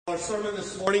Our sermon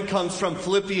this morning comes from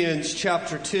Philippians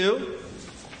chapter 2,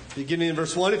 beginning in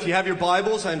verse 1. If you have your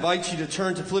Bibles, I invite you to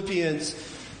turn to Philippians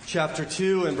chapter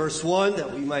 2 and verse 1,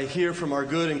 that we might hear from our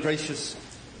good and gracious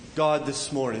God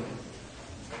this morning.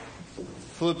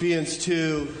 Philippians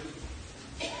 2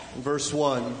 and verse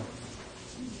 1.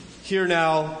 Hear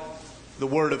now the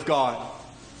word of God.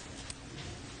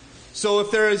 So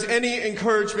if there is any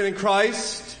encouragement in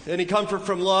Christ, any comfort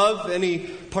from love, any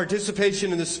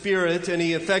participation in the Spirit,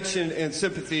 any affection and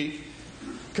sympathy,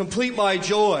 complete my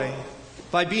joy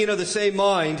by being of the same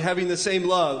mind, having the same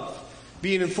love,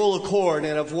 being in full accord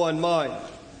and of one mind.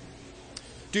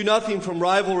 Do nothing from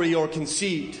rivalry or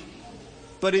conceit,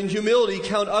 but in humility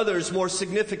count others more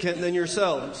significant than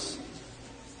yourselves.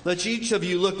 Let each of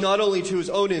you look not only to his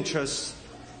own interests,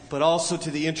 but also to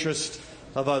the interest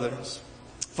of others.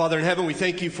 Father in heaven, we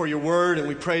thank you for your word, and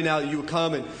we pray now that you will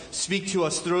come and speak to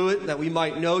us through it, that we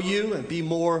might know you and be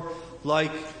more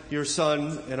like your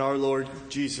Son and our Lord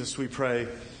Jesus, we pray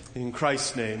in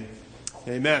Christ's name.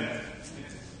 Amen.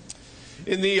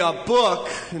 In the book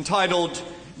entitled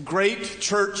Great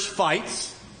Church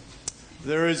Fights,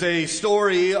 there is a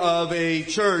story of a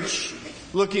church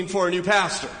looking for a new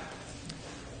pastor.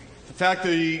 In fact,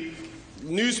 the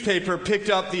newspaper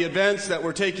picked up the events that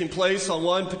were taking place on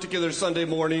one particular Sunday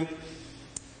morning,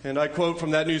 and I quote from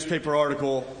that newspaper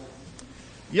article: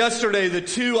 "Yesterday, the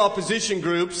two opposition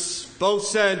groups both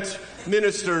sent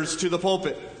ministers to the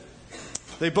pulpit.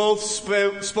 They both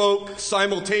spoke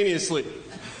simultaneously,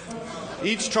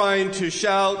 each trying to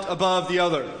shout above the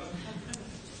other.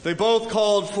 They both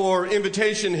called for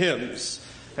invitation hymns,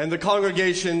 and the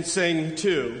congregation sang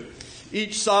too,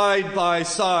 each side by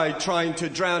side trying to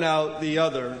drown out the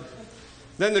other.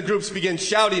 Then the groups began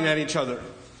shouting at each other.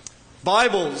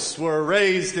 Bibles were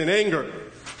raised in anger.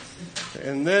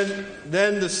 And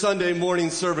then the Sunday morning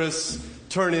service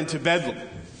turned into bedlam."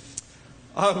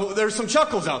 There's some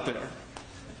chuckles out there.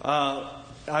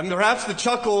 Perhaps the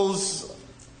chuckles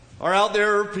are out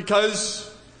there because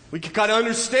we can kind of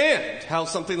understand how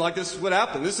something like this would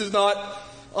happen. This is not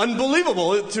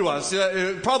unbelievable to us.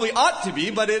 It probably ought to be,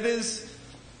 but it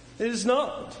is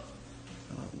not.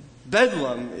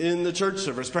 Bedlam in the church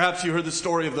service. Perhaps you heard the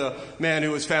story of the man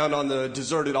who was found on the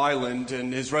deserted island,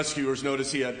 and his rescuers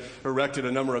noticed he had erected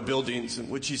a number of buildings, in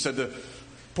which he said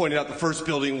pointed out the first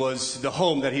building was the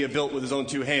home that he had built with his own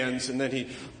two hands, and then he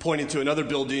pointed to another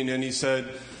building and he said,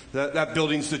 that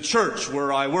building's the church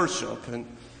where I worship. And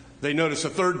they noticed a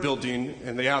third building,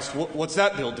 and they asked, "What's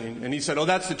that building?" And he said, "Oh,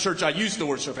 that's the church I used to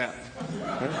worship at."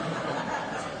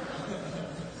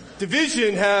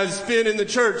 Division has been in the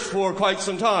church for quite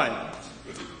some time.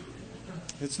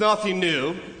 It's nothing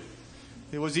new.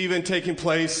 It was even taking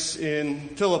place in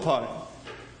Philippi.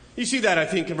 You see that, I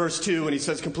think, in verse 2 when he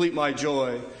says, "Complete my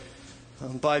joy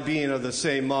by being of the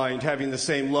same mind, having the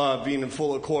same love, being in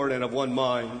full accord and of one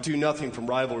mind. Do nothing from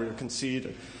rivalry or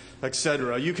conceit,"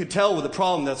 etc. You could tell with the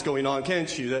problem that's going on,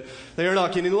 can't you? That they are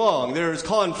not getting along. There is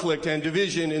conflict and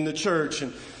division in the church,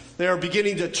 and they are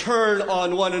beginning to turn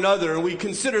on one another. We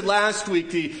considered last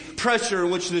week the pressure in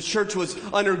which the church was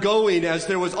undergoing as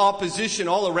there was opposition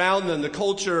all around them. The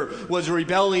culture was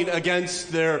rebelling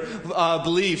against their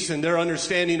beliefs and their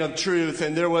understanding of truth,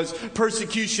 and there was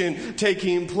persecution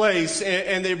taking place.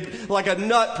 And they, like a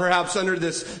nut perhaps under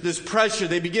this pressure,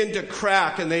 they begin to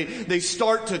crack and they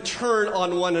start to turn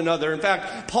on one another. In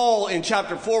fact, Paul in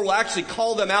chapter 4 will actually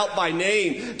call them out by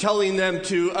name, telling them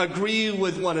to agree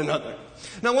with one another.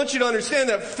 Now, I want you to understand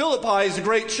that Philippi is a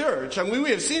great church. I mean, we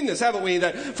have seen this, haven't we?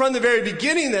 That from the very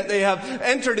beginning that they have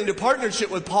entered into partnership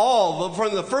with Paul,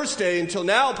 from the first day until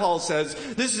now, Paul says,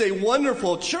 this is a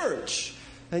wonderful church.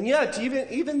 And yet,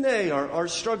 even they are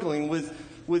struggling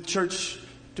with church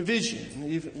division,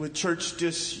 even with church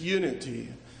disunity.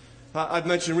 I've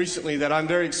mentioned recently that I'm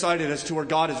very excited as to where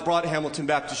God has brought Hamilton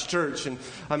Baptist Church, and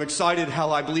I'm excited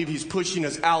how I believe He's pushing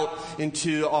us out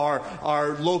into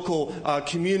our local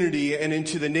community and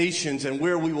into the nations and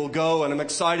where we will go. And I'm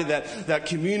excited that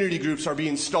community groups are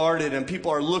being started and people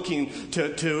are looking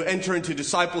to enter into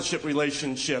discipleship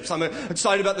relationships. I'm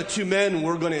excited about the two men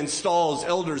we're going to install as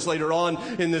elders later on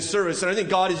in this service, and I think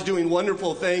God is doing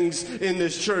wonderful things in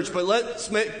this church. But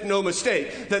let's make no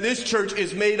mistake that this church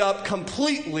is made up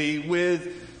completely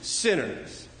with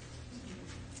sinners.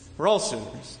 We're all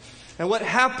sinners. And what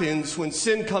happens when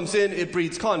sin comes in, it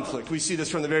breeds conflict. We see this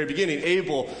from the very beginning.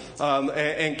 Abel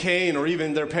and Cain, or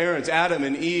even their parents, Adam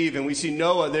and Eve. And we see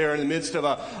Noah there in the midst of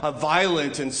a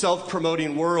violent and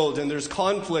self-promoting world. And there's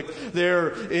conflict there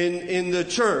in the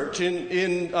church,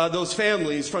 in those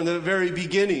families from the very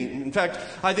beginning. In fact,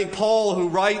 I think Paul, who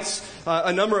writes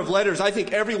a number of letters, I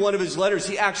think every one of his letters,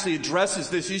 he actually addresses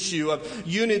this issue of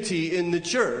unity in the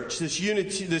church, this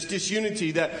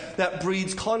disunity that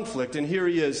breeds conflict. And here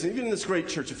he is, even in this great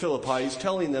church of Philippi, he's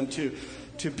telling them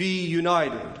to be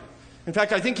united. In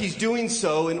fact, I think he's doing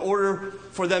so in order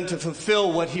for them to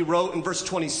fulfill what he wrote in verse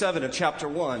 27 of chapter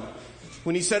 1,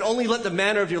 when he said, only let the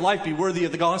manner of your life be worthy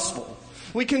of the gospel.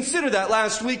 We considered that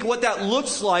last week, what that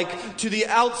looks like to the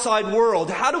outside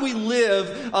world. How do we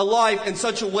live a life in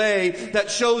such a way that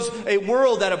shows a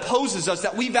world that opposes us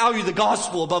that we value the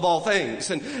gospel above all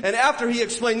things? And after he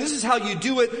explained, this is how you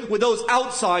do it with those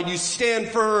outside. You stand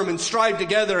firm and strive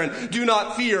together and do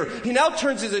not fear. He now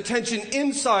turns his attention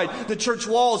inside the church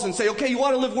walls and say, okay, you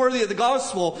want to live worthy of the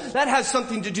gospel? That has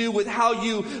something to do with how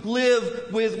you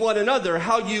live with one another,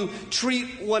 how you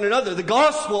treat one another. The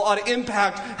gospel ought to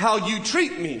impact how you treat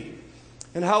me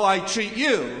and how I treat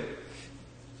you.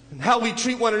 And how we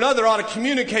treat one another ought to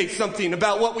communicate something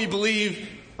about what we believe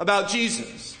about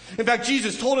Jesus. In fact,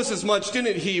 Jesus told us as much,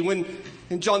 didn't he, when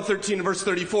in John 13 and verse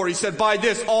 34, he said, by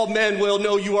this all men will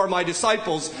know you are my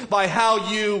disciples, by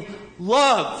how you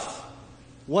love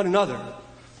one another.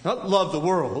 Not love the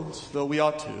world, though we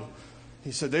ought to.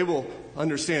 He said they will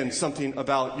understand something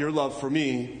about your love for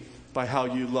me by how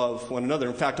you love one another.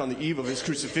 In fact, on the eve of his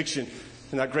crucifixion,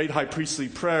 in that great high priestly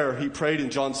prayer he prayed in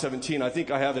John 17. I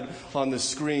think I have it on the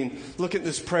screen. Look at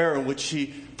this prayer in which he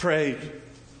prayed.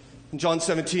 In John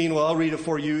 17, well, I'll read it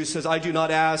for you. He says, I do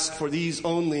not ask for these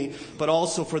only, but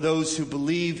also for those who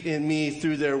believe in me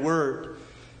through their word,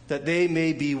 that they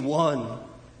may be one.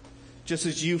 Just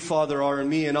as you, Father, are in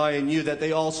me and I in you, that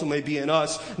they also may be in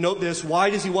us. Note this.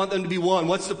 Why does he want them to be one?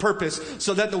 What's the purpose?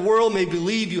 So that the world may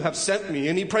believe you have sent me.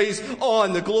 And he prays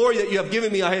on, the glory that you have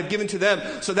given me, I have given to them,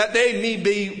 so that they may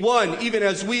be one, even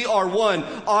as we are one,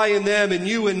 I and them and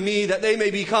you and me, that they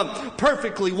may become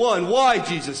perfectly one. Why,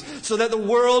 Jesus? So that the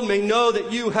world may know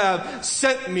that you have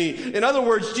sent me. In other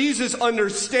words, Jesus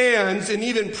understands and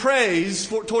even prays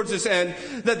towards this end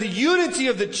that the unity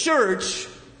of the church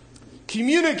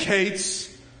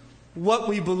communicates what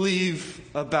we believe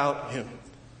about him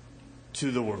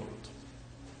to the world.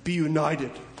 Be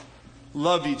united.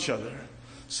 Love each other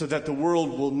so that the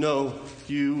world will know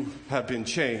you have been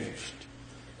changed.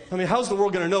 I mean, how's the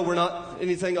world going to know we're not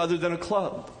anything other than a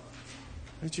club?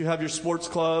 Right? You have your sports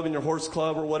club and your horse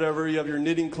club or whatever. You have your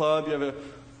knitting club.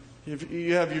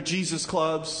 You have your Jesus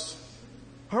clubs.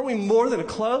 Aren't we more than a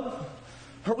club?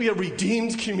 Aren't we a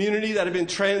redeemed community that have been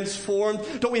transformed?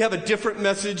 Don't we have a different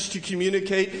message to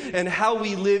communicate? And how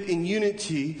we live in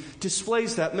unity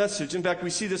displays that message. In fact, we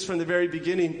see this from the very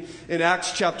beginning in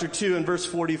Acts chapter 2 and verse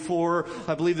 44.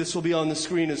 I believe this will be on the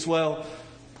screen as well.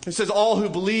 It says, all who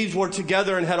believed were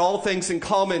together and had all things in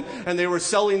common, and they were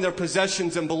selling their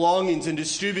possessions and belongings and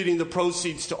distributing the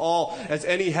proceeds to all as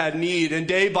any had need. And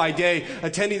day by day,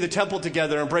 attending the temple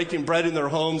together and breaking bread in their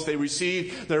homes, they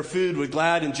received their food with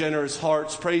glad and generous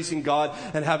hearts, praising God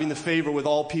and having the favor with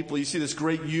all people. You see this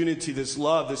great unity, this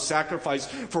love, this sacrifice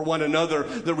for one another.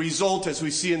 The result, as we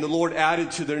see in the Lord,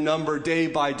 added to their number day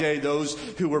by day those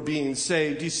who were being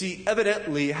saved. You see,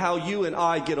 evidently, how you and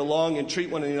I get along and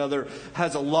treat one another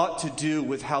has a lot to do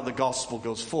with how the gospel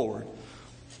goes forward.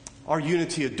 Our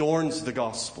unity adorns the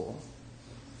gospel.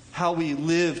 How we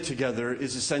live together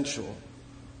is essential.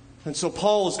 And so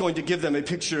Paul is going to give them a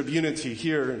picture of unity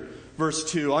here in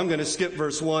verse 2. I'm going to skip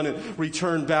verse 1 and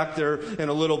return back there in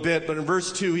a little bit. But in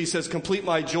verse 2 he says, complete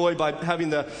my joy by having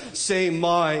the same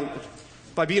mind,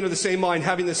 by being of the same mind,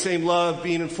 having the same love,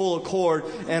 being in full accord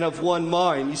and of one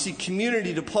mind. You see,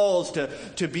 community to Paul is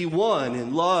to be one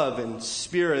in love and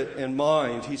spirit and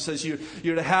mind. He says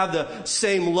you're to have the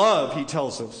same love, he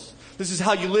tells us. This is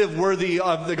how you live worthy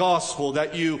of the gospel,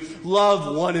 that you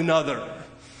love one another.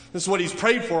 This is what he's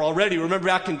prayed for already. Remember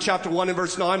back in chapter 1 and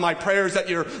verse 9, my prayer is that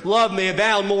your love may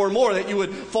abound more and more, that you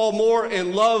would fall more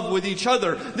in love with each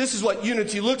other. This is what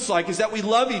unity looks like, is that we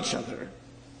love each other.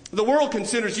 The world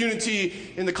considers unity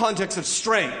in the context of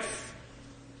strength.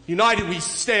 United we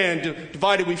stand,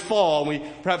 divided we fall. And we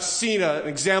perhaps seen an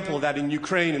example of that in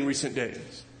Ukraine in recent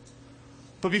days.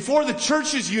 But before the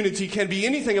church's unity can be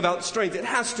anything about strength, it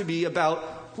has to be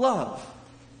about love.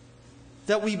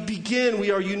 That we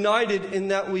are united in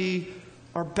that we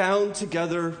are bound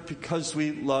together because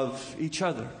we love each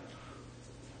other.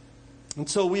 And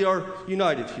so we are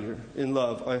united here in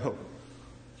love, I hope.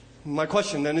 My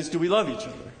question then is, do we love each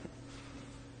other?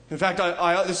 In fact,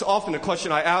 this is often a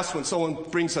question I ask when someone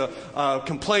brings a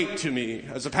complaint to me.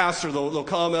 As a pastor, they'll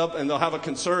come up and they'll have a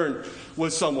concern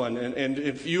with someone. And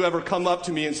if you ever come up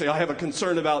to me and say, I have a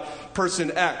concern about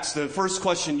person X, the first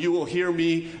question you will hear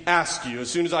me ask you, as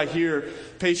soon as I hear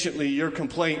patiently your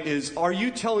complaint, is, are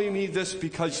you telling me this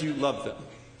because you love them?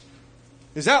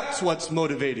 Is that what's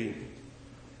motivating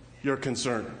your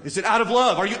concern? Is it out of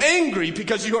love? Are you angry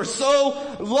because you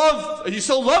so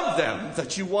love them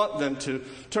that you want them to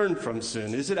turn from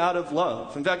sin? Is it out of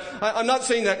love? In fact, I'm not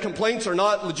saying that complaints are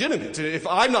not legitimate. If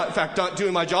I'm not, in fact, not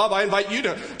doing my job, I invite you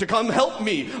to come help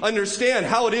me understand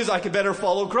how it is I can better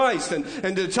follow Christ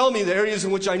and to tell me the areas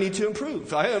in which I need to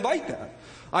improve. I invite that.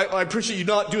 I appreciate you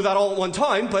not do that all at one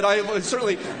time, but I would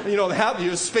certainly, have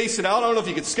you space it out. I don't know if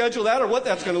you could schedule that or what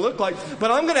that's going to look like.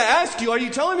 But I'm going to ask you, are you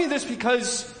telling me this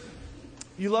because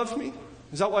you love me?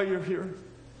 Is that why you're here?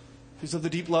 Because of the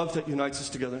deep love that unites us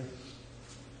together?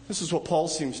 This is what Paul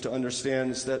seems to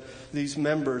understand, is that these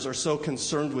members are so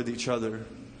concerned with each other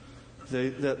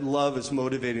that love is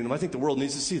motivating them. I think the world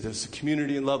needs to see this, a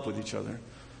community in love with each other,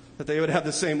 that they would have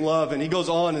the same love. And he goes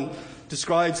on and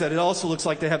describes that it also looks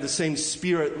like they have the same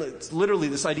spirit. It's literally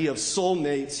this idea of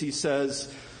soulmates. He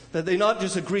says that they not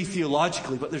just agree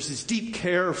theologically, but there's this deep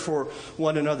care for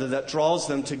one another that draws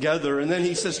them together. And then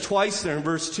he says twice there in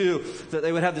verse 2 that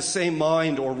they would have the same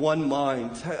mind or one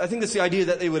mind. I think that's the idea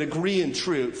that they would agree in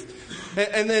truth.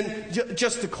 And then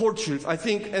just the core truth, I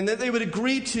think, and that they would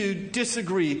agree to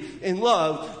disagree in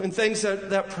love and things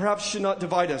that perhaps should not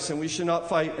divide us and we should not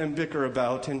fight and bicker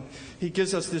about. And he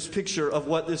gives us this picture of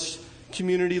what this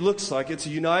community looks like. It's a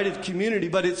united community,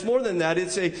 but it's more than that.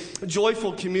 It's a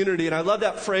joyful community. And I love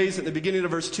that phrase at the beginning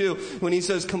of verse 2 when he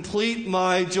says, complete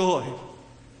my joy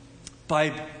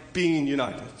by being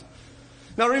united.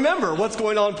 Now remember what's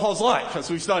going on in Paul's life as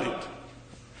we've studied.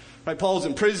 Right, Paul's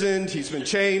imprisoned. He's been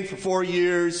chained for 4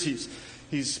 years.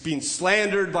 He's being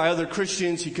slandered by other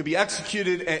Christians. He could be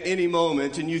executed at any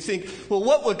moment. And you think, well,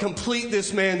 what would complete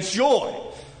this man's joy?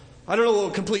 I don't know what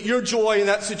would complete your joy in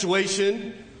that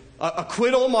situation.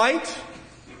 Acquittal might,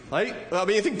 right? I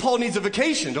mean, I think Paul needs a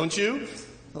vacation, don't you?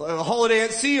 A holiday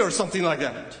at sea or something like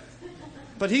that.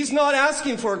 But he's not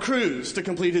asking for a cruise to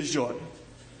complete his joy.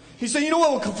 He's saying, you know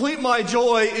what will complete my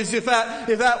joy is if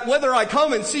whether I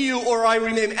come and see you or I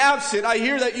remain absent, I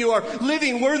hear that you are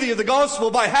living worthy of the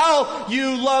gospel by how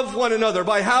you love one another,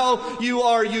 by how you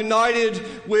are united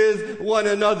with one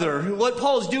another. What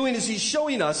Paul is doing is he's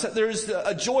showing us that there's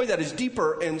a joy that is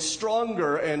deeper and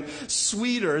stronger and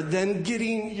sweeter than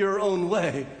getting your own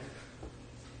way,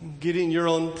 getting your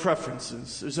own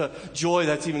preferences. There's a joy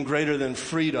that's even greater than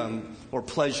freedom or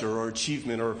pleasure or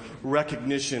achievement or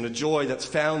recognition, a joy that's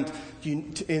found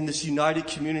in this united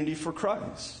community for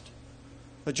Christ.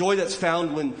 A joy that's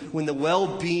found when the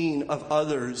well-being of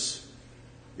others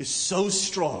is so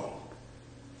strong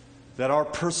that our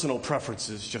personal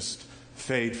preferences just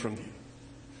fade from you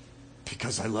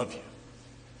because I love you.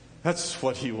 That's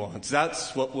what he wants.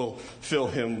 That's what will fill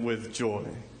him with joy.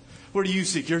 Where do you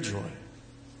seek your joy?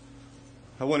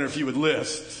 I wonder if you would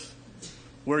list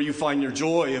where you find your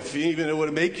joy, if even it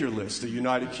would make your list, a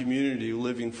united community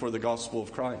living for the gospel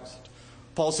of Christ.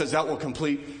 Paul says that will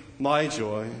complete my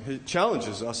joy. It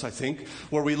challenges us, I think,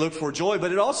 where we look for joy,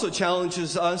 but it also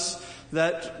challenges us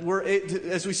that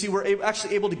as we see, we're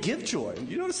actually able to give joy. Do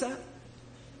you notice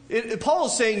that? Paul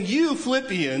is saying, you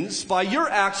Philippians, by your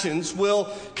actions,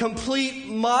 will complete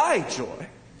my joy.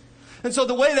 And so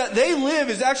the way that they live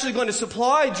is actually going to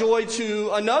supply joy to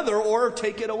another or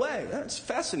take it away. That's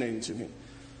fascinating to me.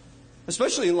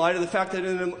 Especially in light of the fact that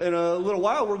in a little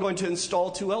while we're going to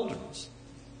install 2 elders.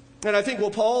 And I think, well,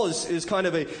 Paul is kind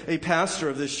of a pastor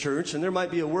of this church, and there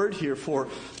might be a word here for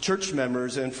church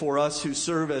members and for us who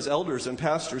serve as elders and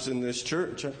pastors in this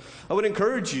church. I would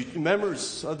encourage you,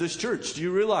 members of this church, do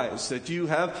you realize that you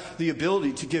have the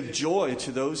ability to give joy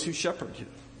to those who shepherd you?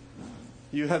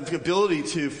 You have the ability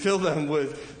to fill them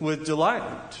with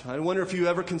delight. I wonder if you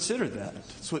ever considered that.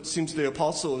 That's what it seems the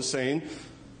apostle is saying.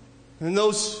 And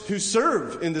those who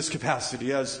serve in this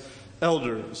capacity as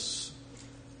elders.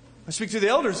 I speak to the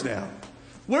elders now.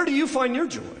 Where do you find your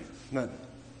joy, men?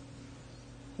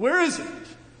 Where is it?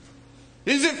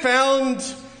 Is it found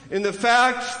in the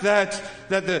fact that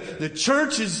the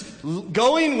church is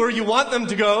going where you want them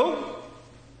to go?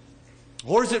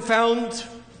 Or is it found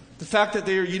the fact that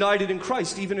they are united in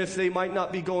Christ, even if they might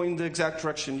not be going the exact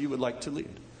direction you would like to lead?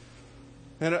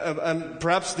 And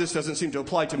perhaps this doesn't seem to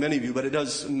apply to many of you, but it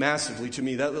does massively to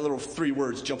me. That little 3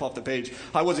 words jump off the page.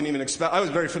 I was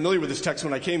very familiar with this text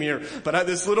when I came here, but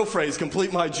this little phrase,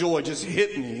 complete my joy, just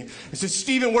hit me. It says,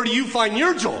 Stephen, where do you find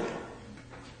your joy?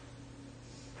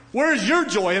 Where is your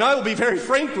joy? And I will be very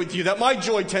frank with you that my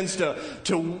joy tends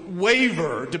to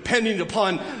waver depending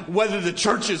upon whether the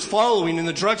church is following in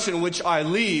the direction in which I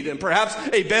lead. And perhaps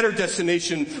a better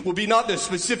destination will be not the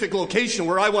specific location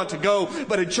where I want to go,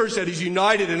 but a church that is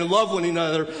united and in love with one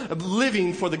another,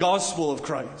 living for the gospel of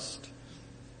Christ.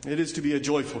 It is to be a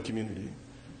joyful community.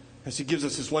 As he gives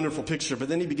us this wonderful picture, but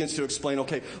then he begins to explain,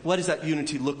 okay, what does that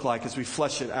unity look like as we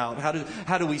flesh it out?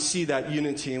 How do we see that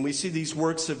unity? And we see these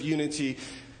works of unity.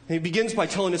 And he begins by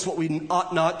telling us what we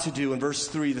ought not to do in verse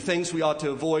 3, the things we ought to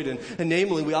avoid. And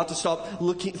namely, we ought to stop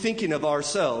thinking of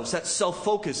ourselves. That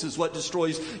self-focus is what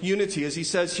destroys unity. As he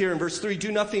says here in verse 3,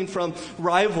 do nothing from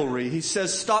rivalry. He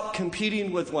says, stop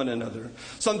competing with one another.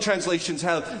 Some translations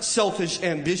have selfish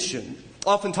ambition.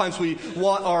 Oftentimes we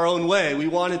want our own way. We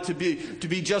want it to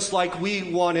be just like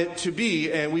we want it to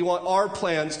be, and we want our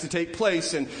plans to take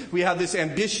place, and we have this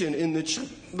ambition in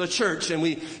the church, and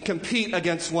we compete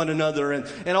against one another,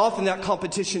 and often that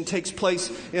competition takes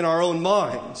place in our own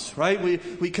minds, right?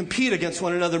 We compete against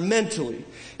one another mentally.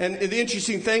 And the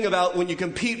interesting thing about when you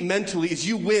compete mentally is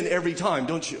you win every time,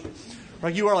 don't you?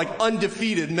 Right? You are like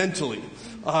undefeated mentally.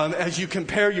 As you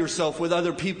compare yourself with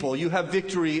other people, you have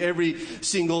victory every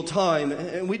single time.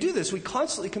 And we do this. We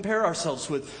constantly compare ourselves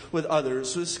with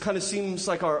others. So this kind of seems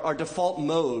like our default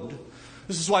mode.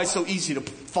 This is why it's so easy to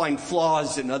find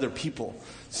flaws in other people.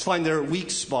 Just find their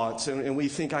weak spots. And we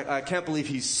think, I can't believe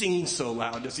he sings so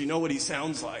loud. Does he know what he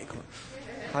sounds like? Or,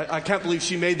 I can't believe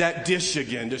she made that dish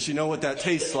again. Does she know what that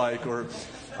tastes like? Or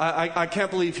I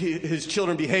can't believe his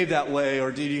children behave that way.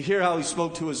 Or did you hear how he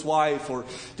spoke to his wife? Or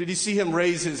did you see him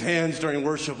raise his hands during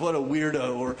worship? What a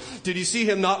weirdo. Or did you see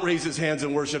him not raise his hands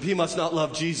in worship? He must not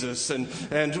love Jesus.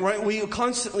 And right, we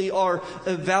constantly are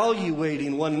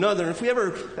evaluating one another. And if we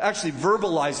ever actually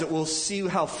verbalize it, we'll see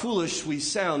how foolish we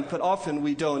sound. But often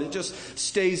we don't. It just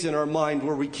stays in our mind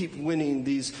where we keep winning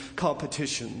these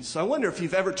competitions. I wonder if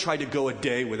you've ever tried to go a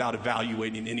day without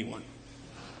evaluating anyone.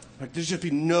 Like, there should be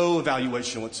no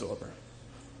evaluation whatsoever.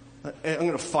 I'm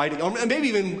going to fight it. Or maybe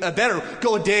even better,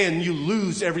 go a day and you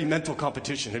lose every mental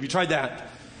competition. Have you tried that?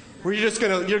 Where you're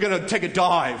going to take a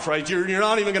dive, right? You're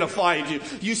not even going to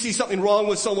fight. You see something wrong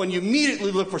with someone, you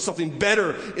immediately look for something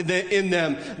better in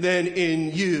them than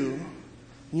in you.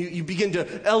 You begin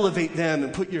to elevate them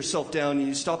and put yourself down, and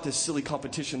you stop this silly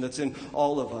competition that's in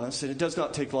all of us. And it does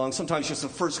not take long. Sometimes just a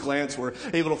first glance, we're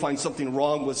able to find something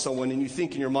wrong with someone, and you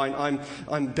think in your mind,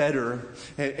 I'm better.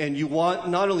 And you want,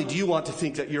 not only do you want to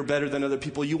think that you're better than other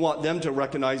people, you want them to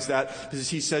recognize that, because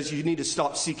he says you need to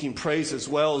stop seeking praise as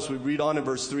well. As we read on in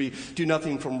verse 3, do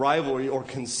nothing from rivalry or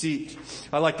conceit.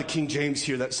 I like the King James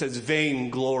here that says vain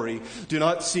glory. Do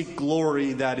not seek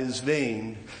glory that is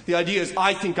vain. The idea is,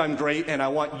 I think I'm great, and I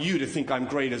want you to think I'm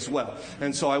great as well.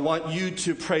 And so I want you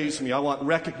to praise me. I want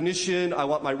recognition. I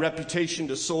want my reputation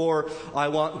to soar. I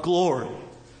want glory.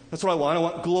 That's what I want. I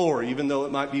want glory, even though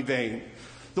it might be vain.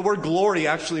 The word glory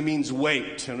actually means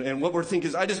weight. And what we're thinking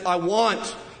is, I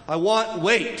want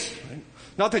weight. Right?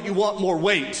 Not that you want more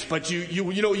weight, but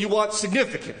you want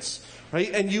significance, right?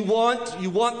 And you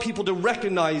want people to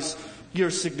recognize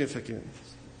your significance.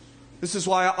 This is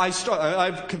why I struggle.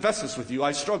 I've confessed this with you.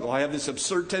 I struggle. I have this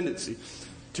absurd tendency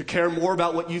to care more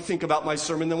about what you think about my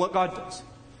sermon than what God does.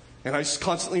 And I'm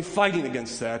constantly fighting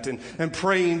against that and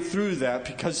praying through that,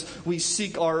 because we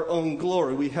seek our own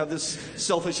glory. We have this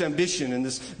selfish ambition and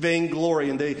this vain glory,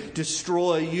 and they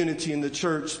destroy unity in the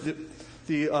church.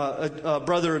 The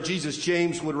brother of Jesus,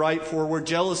 James, would write, for where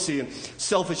jealousy and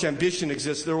selfish ambition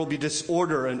exist, there will be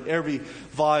disorder in every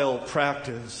vile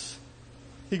practice.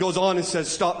 He goes on and says,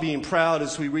 stop being proud,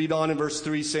 as we read on in verse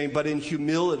 3, saying, but in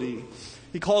humility.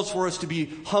 He calls for us to be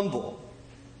humble,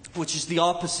 which is the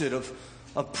opposite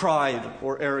of pride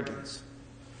or arrogance.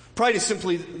 Pride is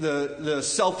simply the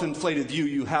self-inflated view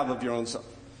you have of your own self.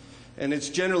 And it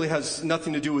generally has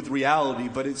nothing to do with reality,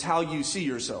 but it's how you see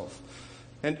yourself.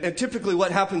 And typically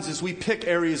what happens is we pick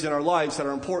areas in our lives that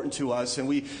are important to us, and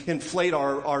we inflate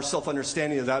our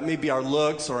self-understanding of that. Maybe our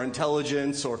looks, or our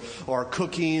intelligence, or our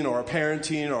cooking, or our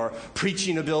parenting, or our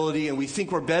preaching ability, and we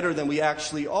think we're better than we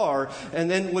actually are.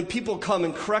 And then when people come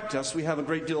and correct us, we have a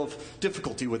great deal of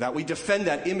difficulty with that. We defend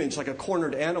that image like a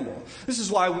cornered animal. This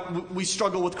is why we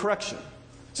struggle with correction.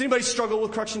 Does anybody struggle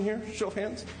with correction here? Show of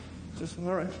hands. Just,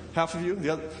 all right. Half of you.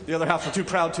 The other half are too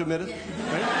proud to admit it.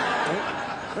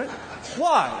 Right?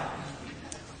 Why?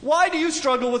 Why do you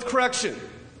struggle with correction?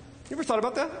 You ever thought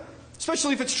about that?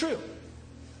 Especially if it's true.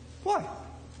 Why?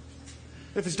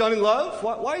 If it's done in love,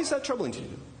 why is that troubling to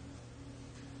you?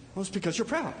 Well, it's because you're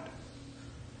proud.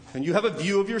 And you have a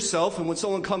view of yourself, and when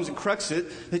someone comes and corrects it,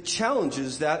 it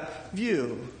challenges that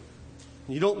view.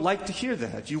 You don't like to hear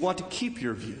that. You want to keep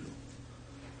your view.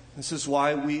 This is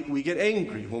why we get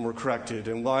angry when we're corrected,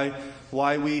 and why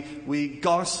we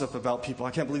gossip about people.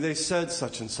 I can't believe they said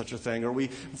such and such a thing. Or we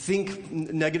think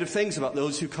negative things about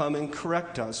those who come and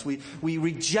correct us. We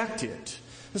reject it.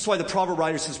 That's why the proverb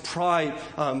writer says pride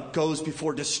goes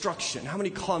before destruction. How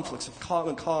many conflicts have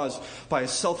been caused by a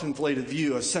self-inflated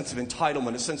view, a sense of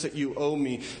entitlement, a sense that you owe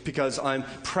me because I'm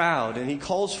proud? And he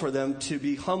calls for them to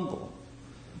be humble.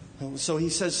 So he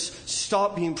says,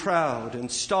 stop being proud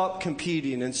and stop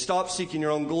competing and stop seeking your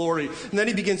own glory. And then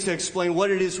he begins to explain what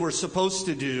it is we're supposed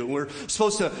to do. We're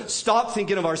supposed to stop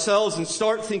thinking of ourselves and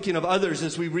start thinking of others,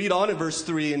 as we read on in verse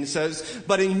 3, and it says,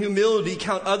 but in humility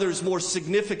count others more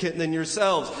significant than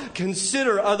yourselves.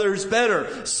 Consider others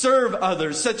better. Serve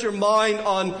others. Set your mind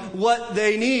on what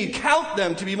they need. Count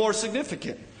them to be more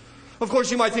significant. Of course,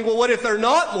 you might think, well, what if they're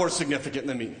not more significant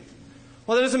than me?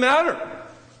 Well, that doesn't matter.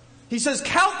 He says,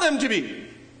 count them to be.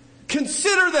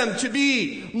 Consider them to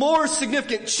be more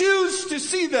significant. Choose to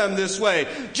see them this way.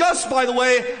 Just, by the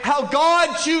way, how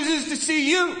God chooses to see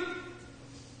you.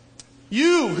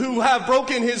 You who have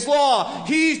broken his law,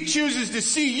 he chooses to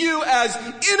see you as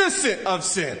innocent of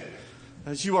sin,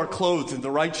 as you are clothed in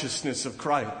the righteousness of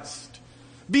Christ.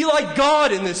 Be like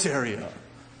God in this area.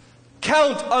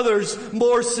 Count others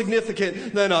more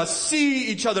significant than us. See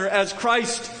each other as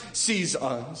Christ sees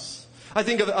us. I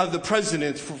think of the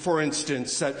president, for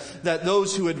instance, that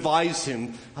those who advise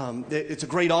him, it's a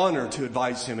great honor to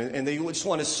advise him, and they just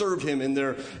want to serve him in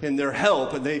their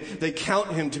help, and they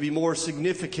count him to be more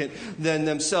significant than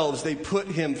themselves. They put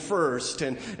him first,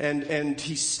 and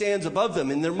he stands above them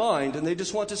in their mind, and they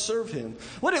just want to serve him.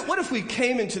 What if we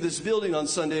came into this building on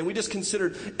Sunday and we just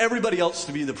considered everybody else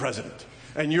to be the president,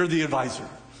 and you're the advisor?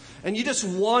 And you just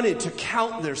wanted to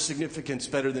count their significance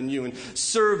better than you and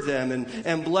serve them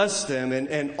and bless them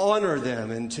and honor them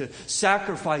and to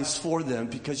sacrifice for them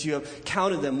because you have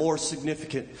counted them more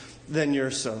significant than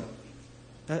yourself.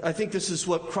 I think this is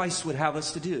what Christ would have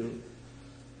us to do.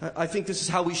 I think this is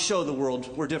how we show the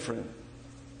world we're different.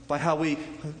 By how we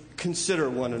consider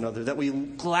one another, that we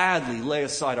gladly lay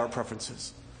aside our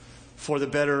preferences for the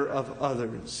better of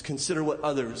others. Consider what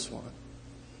others want.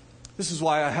 This is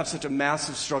why I have such a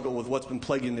massive struggle with what's been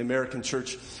plaguing the American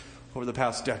church over the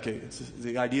past decades,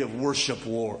 the idea of worship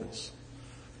wars,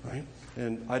 right?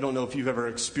 And I don't know if you've ever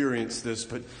experienced this,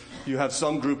 but you have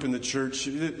some group in the church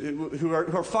who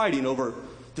are fighting over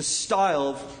the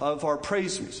style of our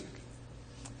praise music.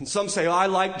 And some say, I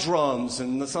like drums,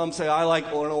 and some say, I like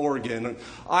an organ, and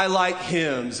I like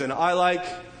hymns, and I like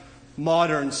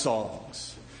modern songs.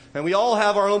 And we all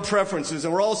have our own preferences,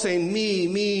 and we're all saying me,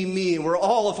 me, me. And we're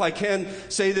all, if I can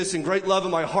say this in great love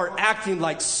in my heart, acting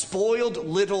like spoiled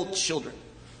little children.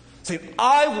 Saying,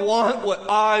 I want what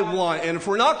I want. And if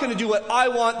we're not going to do what I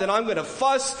want, then I'm going to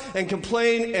fuss and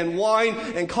complain and whine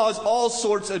and cause all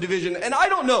sorts of division. And I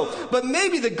don't know, but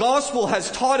maybe the gospel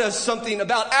has taught us something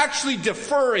about actually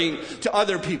deferring to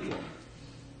other people.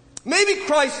 Maybe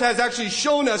Christ has actually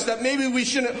shown us that maybe we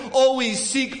shouldn't always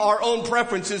seek our own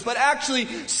preferences, but actually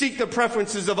seek the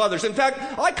preferences of others. In fact,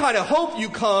 I kind of hope you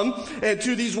come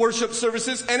to these worship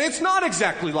services and it's not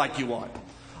exactly like you want.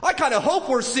 I kind of hope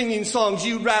we're singing songs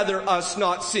you'd rather us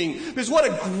not sing. Because what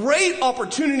a great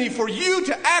opportunity for you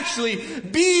to actually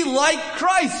be like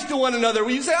Christ to one another.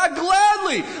 Where you say, I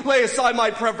gladly lay aside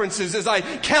my preferences as I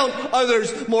count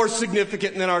others more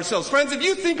significant than ourselves. Friends, if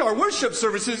you think our worship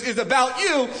services is about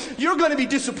you, you're going to be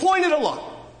disappointed a lot.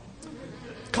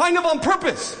 Kind of on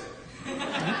purpose.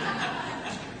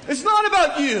 It's not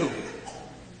about you.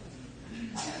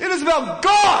 It is about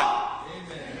God.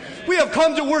 We have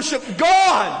come to worship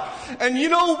God. And you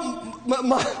know,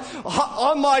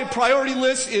 on my priority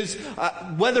list is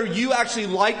whether you actually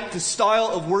like the style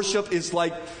of worship is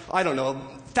like, I don't know,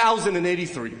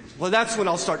 1083. Well, that's when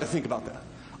I'll start to think about that.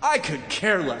 I could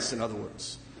care less, in other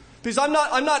words. Because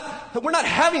we're not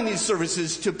having these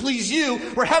services to please you.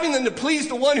 We're having them to please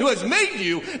the one who has made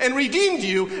you and redeemed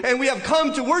you. And we have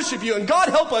come to worship you. And God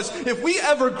help us if we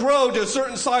ever grow to a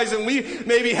certain size and we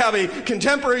maybe have a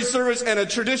contemporary service and a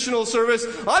traditional service.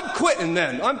 I'm quitting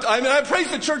then. I praise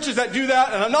the churches that do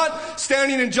that. And I'm not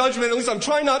standing in judgment. At least I'm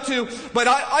trying not to. But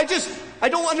I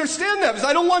don't understand that because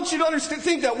I don't want you to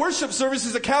think that worship service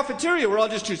is a cafeteria where I'll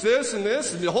just choose this and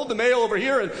hold the mayo over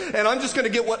here and I'm just going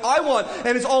to get what I want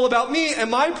and it's all about me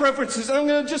and my preferences and I'm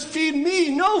going to just feed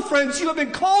me. No, friends, you have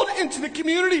been called into the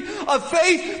community of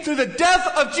faith through the death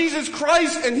of Jesus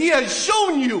Christ and He has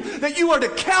shown you that you are to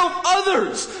count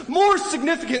others more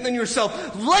significant than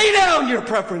yourself. Lay down your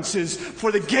preferences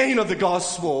for the gain of the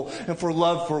gospel and for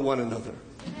love for one another.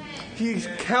 He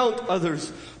count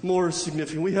others more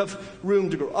significant. We have room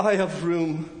to grow. I have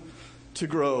room to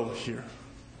grow here.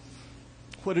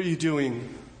 What are you doing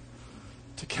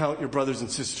to count your brothers and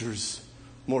sisters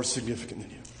more significant than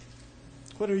you?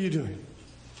 What are you doing?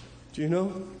 Do you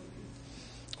know?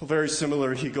 Well, very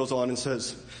similar, he goes on and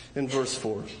says in verse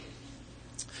 4,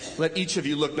 let each of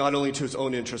you look not only to his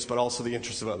own interests, but also the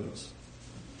interests of others.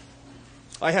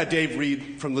 I had Dave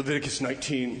read from Leviticus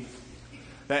 19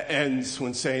 that ends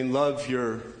when saying, love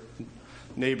your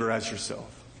neighbor as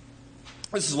yourself.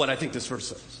 This is what I think this verse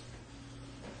says.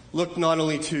 Look not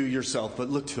only to yourself, but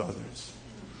look to others.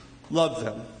 Love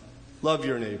them. Love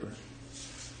your neighbor.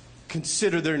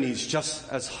 Consider their needs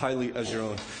just as highly as your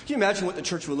own. Can you imagine what the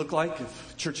church would look like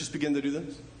if churches begin to do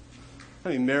this? I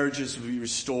mean, marriages would be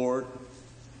restored.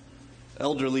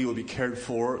 Elderly would be cared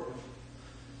for.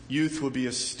 Youth would be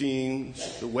esteemed.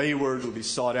 The wayward would be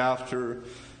sought after.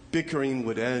 Bickering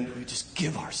would end. We just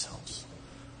give ourselves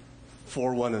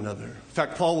for one another. In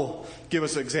fact, Paul will give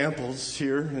us examples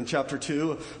here in chapter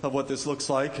 2 of what this looks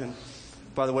like. And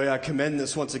by the way, I commend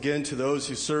this once again to those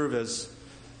who serve as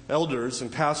elders and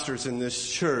pastors in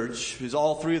this church, because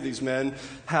all three of these men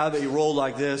have a role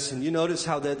like this. And you notice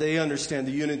how that they understand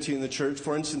the unity in the church.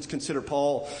 For instance, consider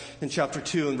Paul in chapter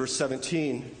 2 and verse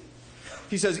 17.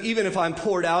 He says, even if I'm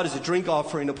poured out as a drink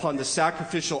offering upon the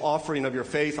sacrificial offering of your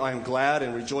faith, I am glad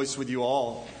and rejoice with you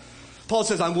all. Paul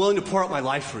says, I'm willing to pour out my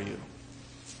life for you.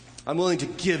 I'm willing to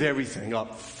give everything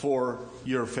up for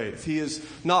your faith. He is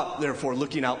not, therefore,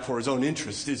 looking out for his own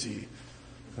interest, is he?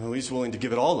 No, he's willing to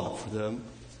give it all up for them.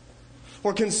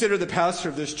 Or consider the pastor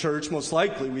of this church, most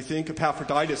likely, we think,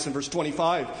 Epaphroditus in verse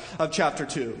 25 of chapter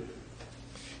 2.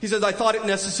 He says, I thought it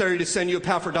necessary to send you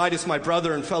Epaphroditus, my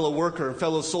brother and fellow worker and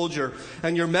fellow soldier,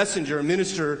 and your messenger and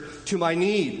minister to my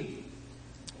need.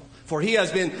 For he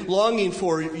has been longing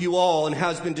for you all and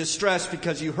has been distressed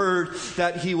because you heard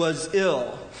that he was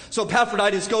ill. So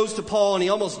Epaphroditus goes to Paul and he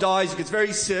almost dies. He gets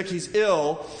very sick. He's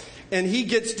ill. And he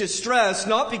gets distressed,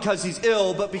 not because he's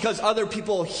ill, but because other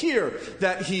people hear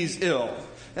that he's ill.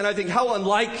 And I think, how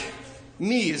unlike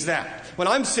me is that? When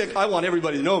I'm sick, I want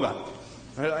everybody to know about it.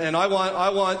 And I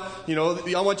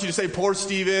want you to say, poor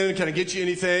Stephen, can I get you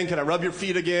anything? Can I rub your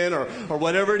feet again? Or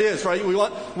whatever it is, right? We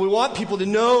want people to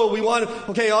know.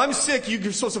 Okay, I'm sick.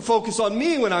 You're supposed to focus on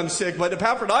me when I'm sick. But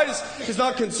Epaphroditus is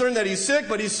not concerned that he's sick,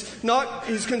 but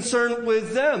he's concerned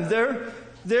with them.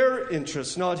 Their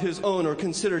interests, not his own. Or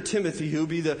consider Timothy, who will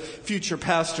be the future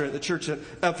pastor at the church at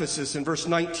Ephesus in verse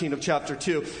 19 of chapter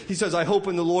 2. He says, I hope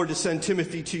in the Lord to send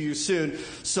Timothy to you soon,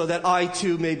 so that I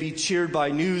too may be cheered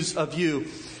by news of you.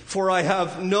 For I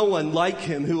have no one like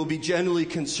him who will be genuinely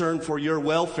concerned for your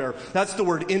welfare. That's the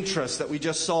word interest that we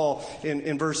just saw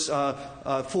in verse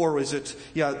 4, is it?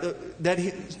 Yeah,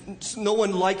 no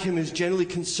one like him is genuinely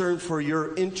concerned for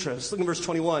your interest. Look at verse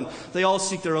 21. They all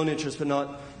seek their own interest, but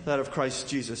not that of Christ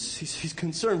Jesus. He's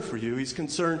concerned for you. He's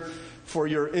concerned for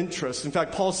your interest. In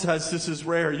fact, Paul says this is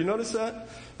rare. You notice that?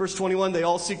 Verse 21, they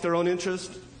all seek their own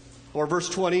interest. Or verse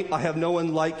 20, I have no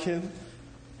one like him.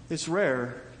 It's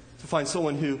rare to find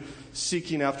someone who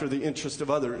seeking after the interest of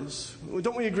others.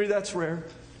 Don't we agree that's rare?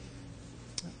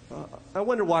 I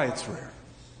wonder why it's rare.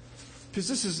 Because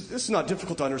this is not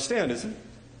difficult to understand, is it?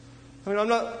 I mean,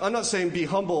 I'm not saying be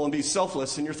humble and be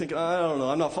selfless, and you're thinking, I don't know,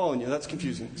 I'm not following you. That's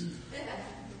confusing.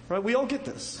 Right? We all get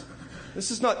this.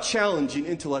 This is not challenging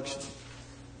intellectually.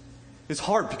 It's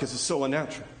hard because it's so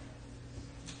unnatural.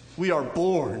 We are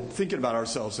born thinking about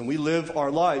ourselves, and we live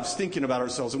our lives thinking about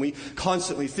ourselves, and we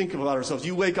constantly think about ourselves.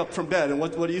 You wake up from bed, and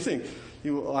what do you think?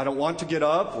 I don't want to get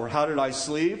up, or how did I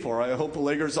sleep, or I hope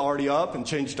Allegra's already up and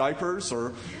changed diapers, or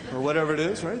whatever it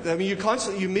is, right? I mean, you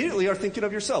immediately are thinking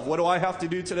of yourself. What do I have to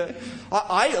do today?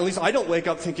 At least I don't wake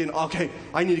up thinking, okay,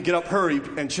 I need to get up, hurry,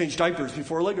 and change diapers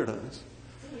before Allegra does.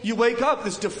 You wake up,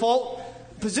 this default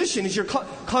position is you're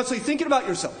constantly thinking about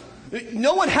yourself.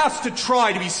 No one has to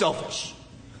try to be selfish,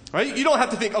 right? You don't have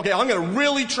to think, okay, I'm going to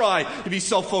really try to be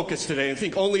self-focused today and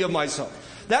think only of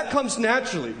myself. That comes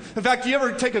naturally. In fact, do you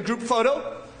ever take a group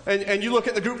photo and you look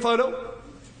at the group photo?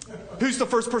 Who's the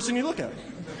first person you look at?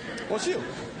 Well, it's you,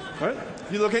 right?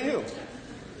 You look at you.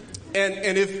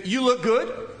 And if you look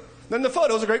good, then the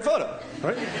photo's a great photo,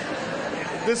 right?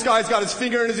 This guy's got his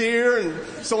finger in his ear and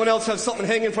someone else has something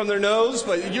hanging from their nose,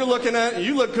 but you're looking at it,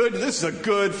 you look good, and this is a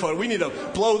good photo. We need to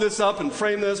blow this up and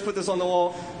frame this, put this on the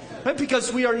wall. Right?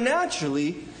 Because we are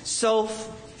naturally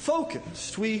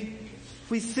self-focused. We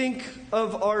think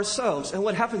of ourselves. And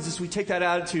what happens is we take that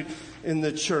attitude in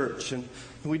the church and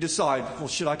we decide, well,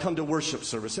 should I come to worship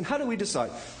service? And how do we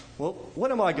decide? Well, what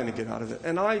am I going to get out of it?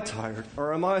 Am I tired?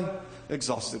 Or am I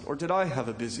exhausted? Or did I have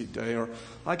a busy day? Or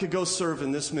I could go serve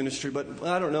in this ministry, but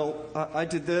I don't know. I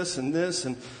did this,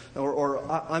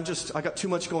 or I got too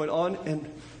much going on.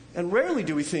 And rarely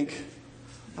do we think,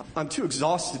 I'm too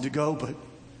exhausted to go,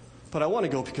 but I want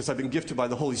to go because I've been gifted by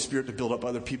the Holy Spirit to build up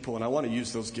other people, and I want to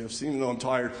use those gifts. Even though I'm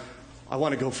tired, I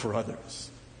want to go for others.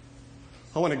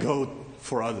 I want to go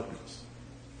for others.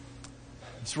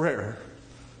 It's rare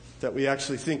that we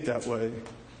actually think that way.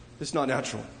 It's not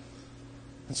natural.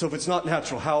 And so if it's not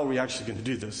natural, how are we actually going to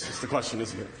do this? It's the question,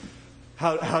 isn't it?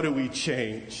 How do we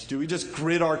change? Do we just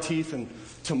grit our teeth and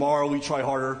tomorrow we try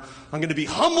harder? I'm going to be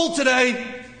humble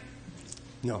today.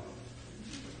 No.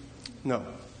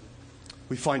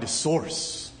 We find a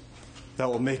source that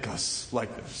will make us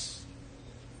like this.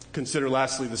 Consider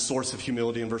lastly the source of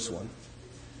humility in verse 1.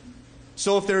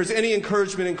 So if there is any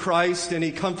encouragement in Christ,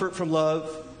 any comfort from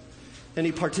love,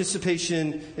 any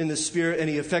participation in the Spirit,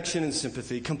 any affection and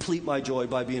sympathy, complete my joy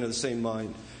by being of the same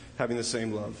mind, having the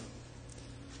same love.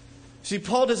 See,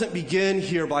 Paul doesn't begin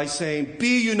here by saying,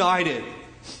 be united.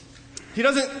 He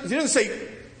doesn't say,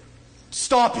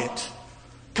 stop it.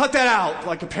 Cut that out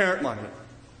like a parent might.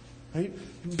 Right?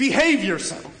 Behave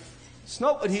yourself. It's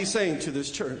not what he's saying to this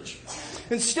church.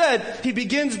 Instead, he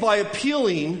begins by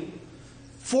appealing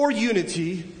for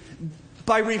unity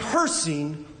by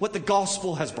rehearsing what the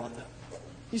gospel has brought them.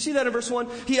 You see that in verse 1?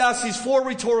 He asks these 4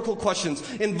 rhetorical questions,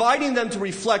 inviting them to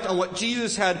reflect on what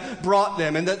Jesus had brought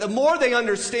them. And that the more they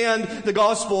understand the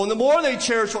gospel and the more they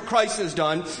cherish what Christ has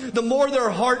done, the more their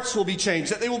hearts will be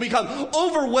changed. That they will become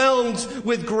overwhelmed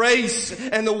with grace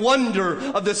and the wonder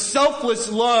of the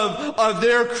selfless love of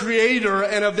their Creator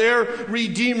and of their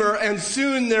Redeemer. And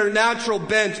soon their natural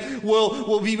bent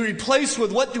will be replaced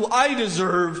with, what do I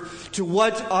deserve, to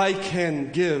what I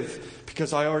can give,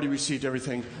 because I already received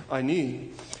everything I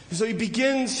need. So he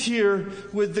begins here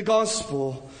with the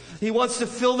gospel. He wants to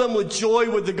fill them with joy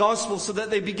with the gospel so that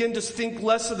they begin to think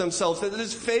less of themselves, that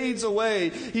this fades away.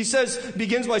 He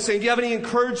begins by saying, do you have any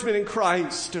encouragement in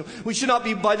Christ? We should not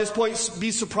by this point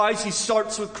be surprised he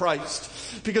starts with Christ.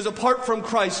 Because apart from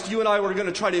Christ, you and I were going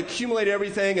to try to accumulate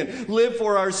everything and live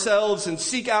for ourselves and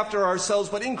seek after ourselves.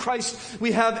 But in Christ,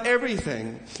 we have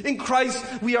everything. In Christ,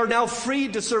 we are now free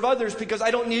to serve others because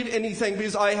I don't need anything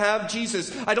because I have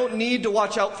Jesus. I don't need to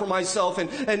watch out for myself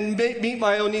and meet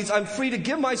my own needs. I'm free to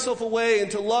give myself away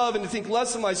and to love and to think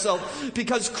less of myself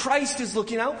because Christ is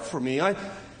looking out for me.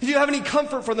 Do you have any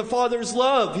comfort from the Father's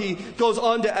love? He goes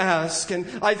on to ask. And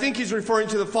I think he's referring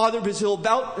to the Father because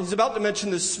he's about to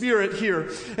mention the Spirit here.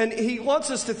 And he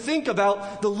wants us to think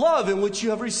about the love in which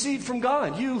you have received from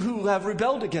God. You who have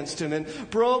rebelled against Him and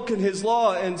broken His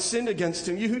law and sinned against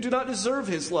Him. You who do not deserve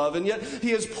His love. And yet He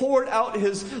has poured out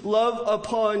His love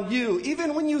upon you.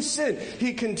 Even when you sin,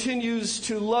 He continues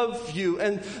to love you.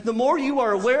 And the more you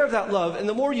are aware of that love and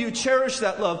the more you cherish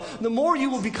that love, the more you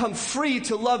will become free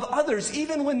to love others,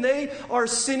 even when they are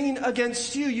sinning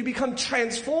against you. You become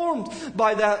transformed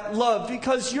by that love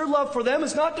because your love for them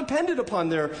is not dependent upon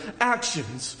their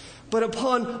actions, but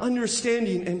upon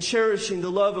understanding and cherishing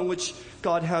the love in which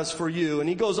God has for you. And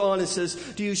he goes on and says,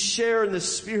 do you share in the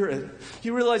Spirit?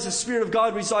 You realize the Spirit of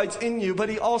God resides in you, but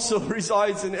He also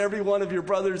resides in every one of your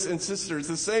brothers and sisters.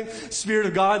 The same Spirit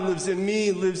of God lives in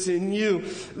me, lives in you.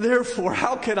 Therefore,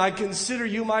 how can I consider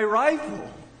you my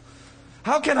rival?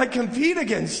 How can I compete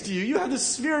against you? You have the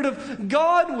Spirit of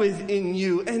God within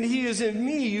you, and He is in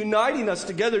me, uniting us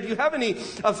together. Do you have any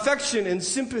affection and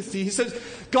sympathy? He says,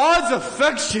 God's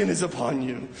affection is upon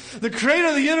you. The Creator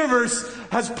of the universe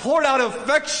has poured out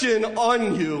affection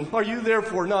on you. Are you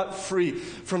therefore not free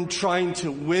from trying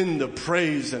to win the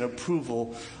praise and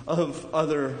approval of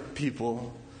other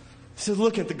people? He says,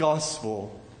 look at the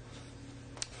gospel.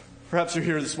 Perhaps you're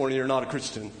here this morning, you're not a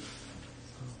Christian.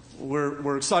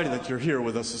 We're excited that you're here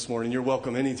with us this morning. You're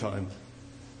welcome anytime.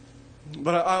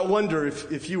 But I wonder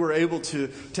if you were able to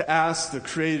ask the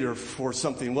Creator for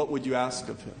something, what would you ask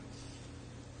of Him?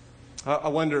 I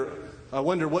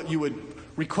wonder what you would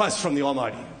request from the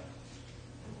Almighty.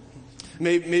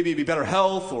 Maybe it'd be better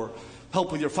health or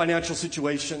help with your financial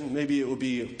situation. Maybe it would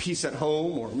be peace at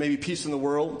home or maybe peace in the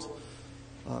world.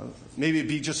 Maybe it'd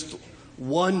be just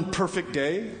one perfect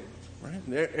day,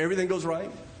 right? Everything goes right.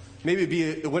 Maybe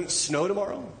it wouldn't snow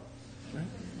tomorrow. Right?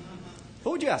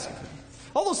 What would you ask of Him?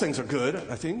 All those things are good,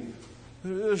 I think.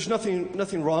 There's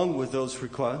nothing wrong with those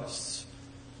requests.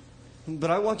 But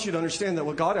I want you to understand that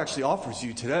what God actually offers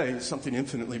you today is something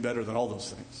infinitely better than all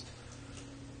those things.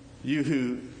 You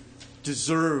who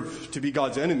deserve to be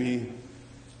God's enemy,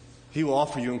 He will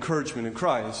offer you encouragement in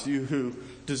Christ. You who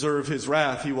deserve His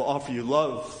wrath, He will offer you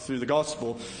love through the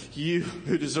gospel. You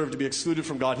who deserve to be excluded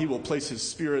from God, He will place His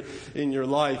Spirit in your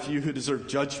life. You who deserve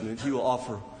judgment, He will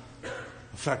offer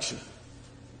affection,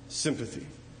 sympathy,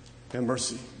 and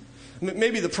mercy.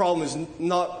 Maybe the problem is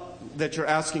not that you're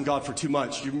asking God for too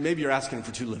much. Maybe you're asking Him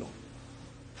for too little.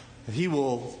 And He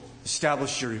will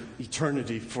establish your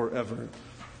eternity forever.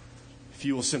 If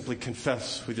you will simply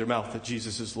confess with your mouth that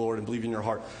Jesus is Lord and believe in your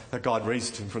heart that God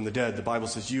raised Him from the dead, the Bible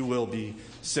says you will be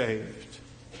saved.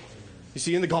 You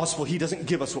see, in the gospel, He doesn't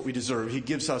give us what we deserve. He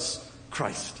gives us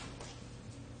Christ.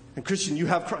 And Christian, you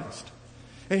have Christ.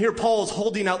 And here Paul is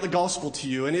holding out the gospel to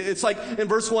you. And it's like in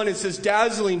verse 1, it says,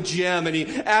 dazzling gem. And he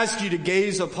asks you to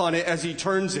gaze upon it as he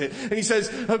turns it. And he says,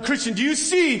 Christian, do you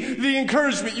see the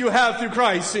encouragement you have through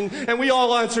Christ? And we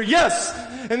all answer, yes.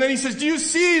 And then he says, do you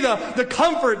see the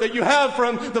comfort that you have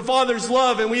from the Father's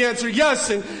love? And we answer, yes.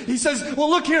 And he says, well,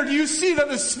 look here, do you see that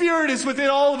the Spirit is within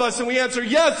all of us? And we answer,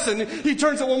 yes. And he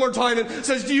turns it one more time and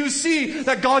says, do you see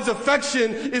that God's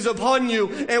affection is upon you?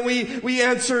 And we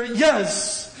answer,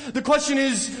 yes. The question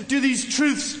is, do these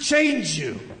truths change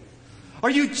you? Are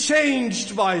you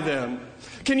changed by them?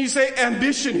 Can you say,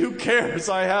 ambition, who cares?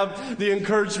 I have the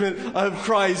encouragement of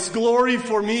Christ. Glory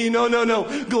for me? No.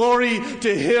 Glory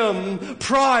to Him.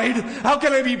 Pride, how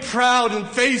can I be proud in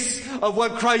face of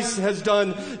what Christ has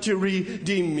done to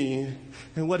redeem me?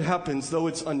 And what happens, though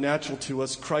it's unnatural to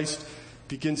us, Christ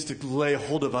begins to lay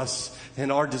hold of us,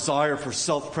 and our desire for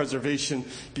self-preservation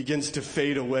begins to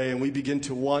fade away, and we begin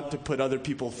to want to put other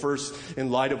people first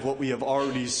in light of what we have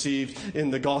already received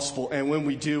in the gospel. And when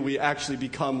we do, we actually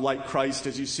become like Christ,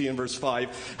 as you see in verse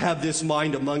 5. Have this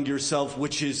mind among yourself,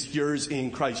 which is yours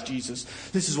in Christ Jesus.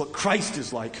 This is what Christ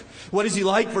is like. What is He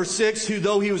like? Verse 6, who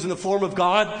though He was in the form of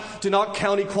God, did not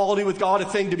count equality with God a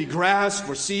thing to be grasped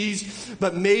or seized,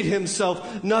 but made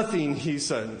Himself nothing, he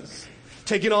says.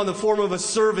 Taking on the form of a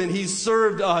servant, He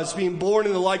served us, being born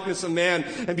in the likeness of man,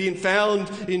 and being found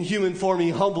in human form, He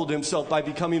humbled Himself by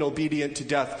becoming obedient to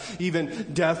death,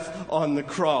 even death on the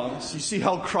cross. You see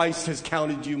how Christ has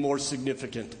counted you more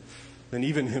significant than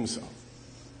even Himself.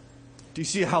 Do you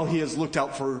see how He has looked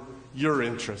out for your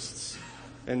interests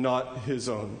and not His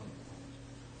own?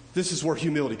 This is where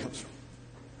humility comes from.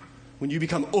 When you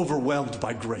become overwhelmed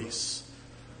by grace,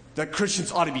 that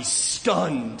Christians ought to be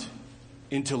stunned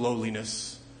into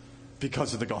lowliness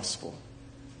because of the gospel.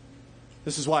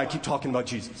 This is why I keep talking about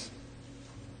Jesus.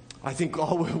 I think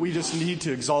we just need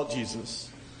to exalt Jesus.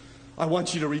 I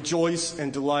want you to rejoice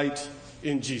and delight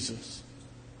in Jesus,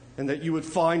 and that you would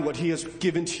find what He has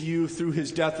given to you through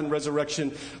His death and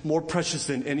resurrection more precious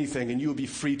than anything, and you will be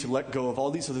free to let go of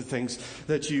all these other things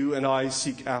that you and I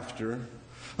seek after.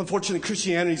 Unfortunately,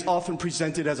 Christianity is often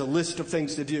presented as a list of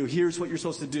things to do. Here's what you're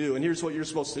supposed to do, and here's what you're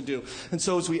supposed to do. And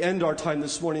so as we end our time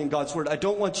this morning in God's Word, I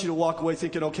don't want you to walk away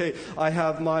thinking, okay, I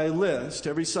have my list.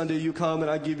 Every Sunday you come and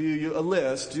I give you a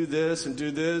list. Do this, and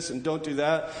don't do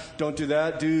that. Don't do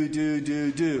that.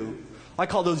 Do. I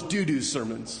call those do-do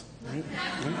sermons. Right?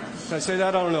 Can I say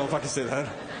that? I don't know if I can say that.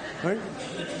 Right?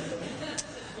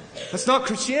 That's not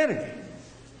Christianity.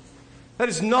 That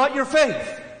is not your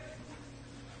faith.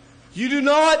 You do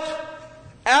not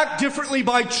act differently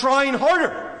by trying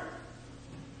harder.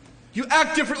 You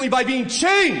act differently by being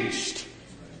changed.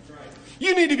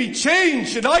 You need to be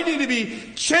changed, and I need to be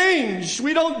changed.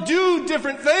 We don't do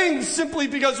different things simply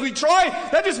because we try.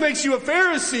 That just makes you a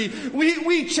Pharisee.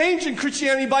 We change in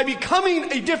Christianity by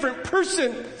becoming a different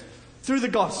person through the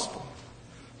gospel,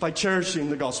 by cherishing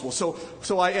the gospel.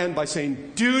 So I end by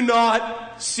saying, do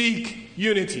not seek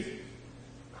unity.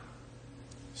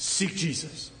 Seek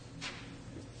Jesus.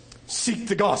 Seek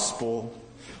the gospel.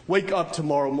 Wake up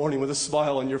tomorrow morning with a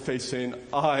smile on your face saying,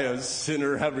 I, a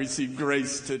sinner, have received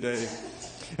grace today.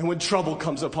 And when trouble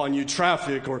comes upon you,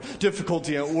 traffic or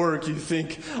difficulty at work, you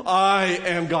think, I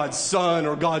am God's son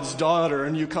or God's daughter.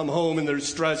 And you come home and there's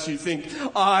stress. You think,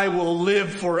 I will live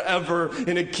forever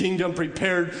in a kingdom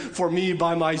prepared for me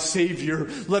by my Savior.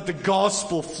 Let the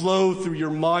gospel flow through your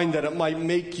mind that it might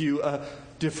make you a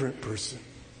different person.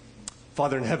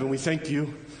 Father in heaven, we thank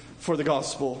you for the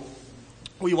gospel.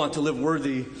 We want to live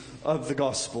worthy of the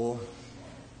gospel.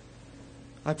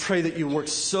 I pray that you work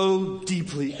so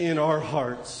deeply in our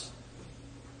hearts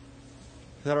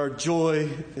that our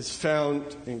joy is found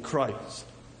in Christ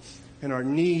and our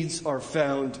needs are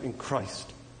found in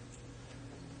Christ,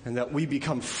 and that we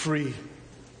become free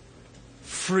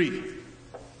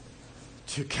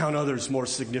to count others more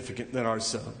significant than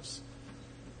ourselves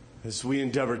as we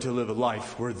endeavor to live a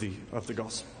life worthy of the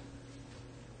gospel.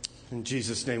 In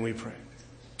Jesus' name we pray.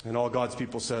 And all God's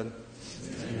people said,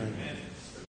 Amen.